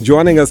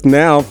Joining us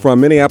now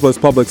from Minneapolis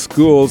Public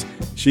Schools,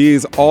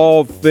 she's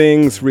all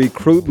things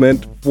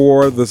recruitment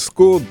for the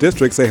school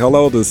district. Say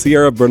hello to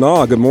Sierra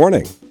Bernal. Good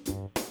morning.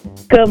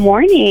 Good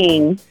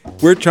morning.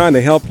 We're trying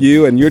to help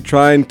you, and you're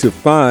trying to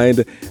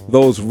find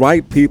those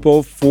right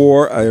people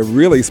for a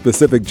really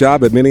specific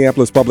job at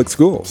Minneapolis Public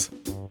Schools.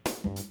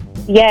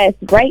 Yes,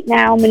 right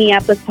now,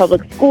 Minneapolis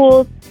Public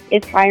Schools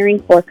is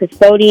hiring for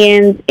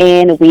custodians,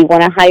 and we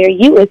want to hire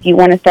you if you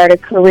want to start a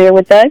career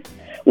with us.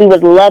 We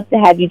would love to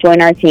have you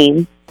join our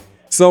team.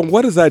 So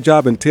what does that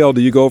job entail?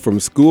 Do you go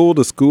from school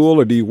to school,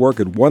 or do you work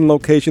at one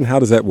location? How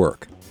does that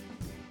work?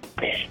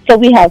 So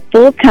we have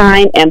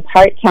full-time and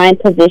part-time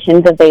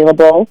positions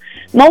available.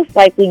 Most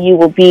likely you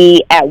will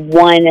be at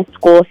one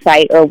school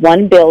site or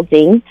one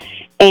building,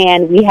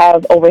 and we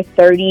have over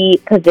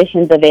 30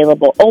 positions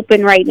available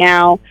open right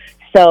now.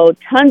 So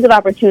tons of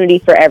opportunity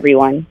for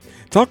everyone.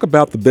 Talk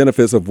about the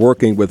benefits of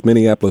working with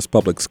Minneapolis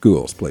Public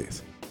Schools,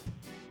 please.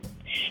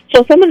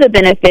 So some of the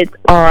benefits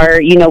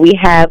are, we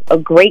have a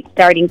great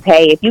starting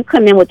pay. If you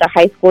come in with a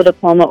high school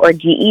diploma or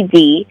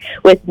GED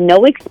with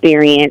no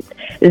experience,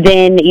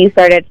 then you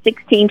start at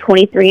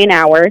 $16.23 an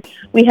hour.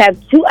 We have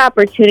 2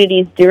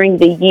 opportunities during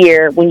the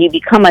year when you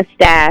become a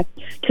staff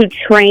to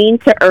train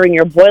to earn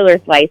your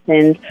boiler's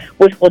license,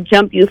 which will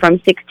jump you from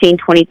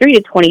 $16.23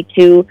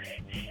 to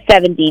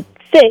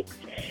 $22.76.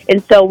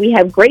 And so we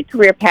have great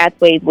career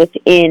pathways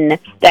within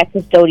that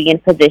custodian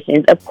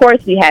positions. Of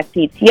course, we have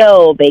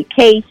PTO,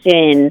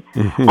 vacation,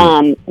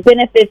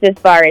 benefits as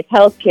far as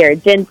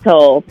healthcare,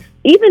 dental,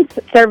 even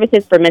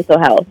services for mental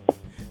health.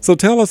 So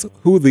tell us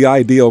who the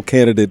ideal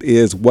candidate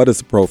is. What is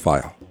the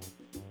profile?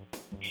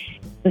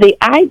 The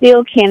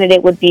ideal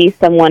candidate would be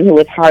someone who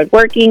is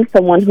hardworking,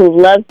 someone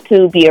who loves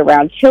to be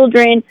around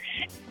children.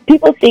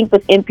 People think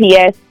with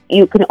MPS,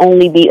 you can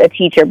only be a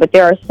teacher, but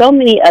there are so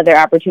many other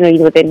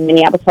opportunities within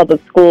Minneapolis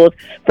Public Schools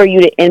for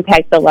you to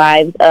impact the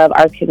lives of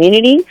our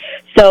community.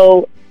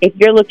 So if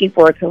you're looking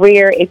for a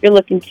career, if you're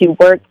looking to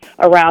work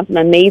around some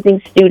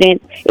amazing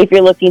students, if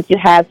you're looking to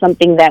have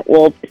something that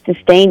will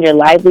sustain your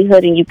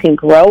livelihood and you can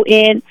grow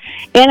in,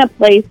 and a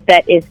place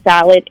that is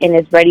solid and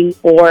is ready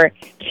for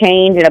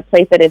change, and a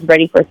place that is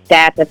ready for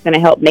staff that's going to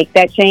help make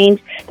that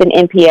change, then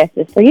MPS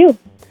is for you.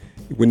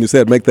 When you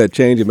said make that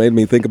change, it made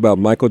me think about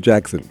Michael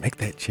Jackson. Make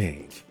that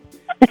change.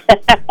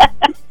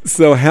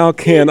 So how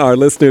can our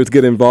listeners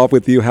get involved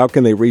with you? How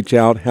can they reach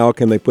out? How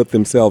can they put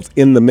themselves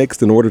in the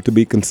mix in order to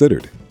be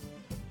considered?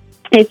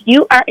 If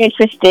you are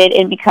interested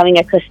in becoming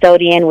a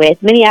custodian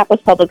with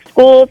Minneapolis Public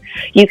Schools,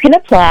 you can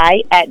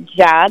apply at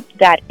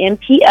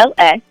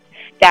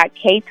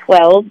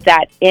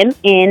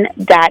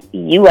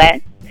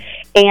jobs.mpls.k12.mn.us.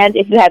 And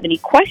if you have any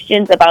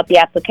questions about the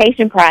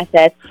application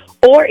process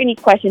or any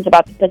questions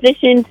about the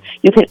positions,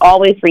 you can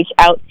always reach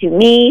out to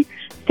me,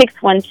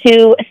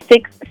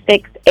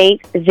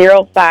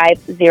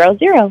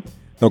 612-668-0500.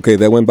 Okay,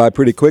 that went by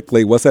pretty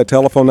quickly. What's that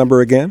telephone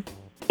number again?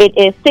 It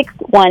is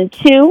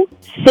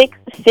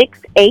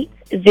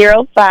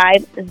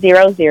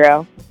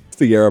 612-668-0500.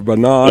 Sierra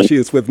Bernal, she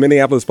is with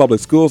Minneapolis Public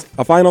Schools.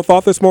 A final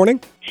thought this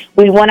morning?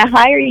 We want to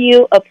hire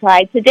you.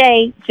 Apply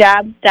today.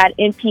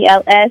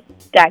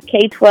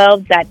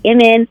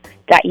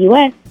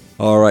 Jobs.mpls.k12.mn.us.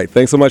 All right.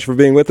 Thanks so much for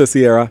being with us,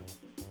 Sierra.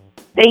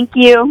 Thank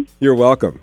you. You're welcome.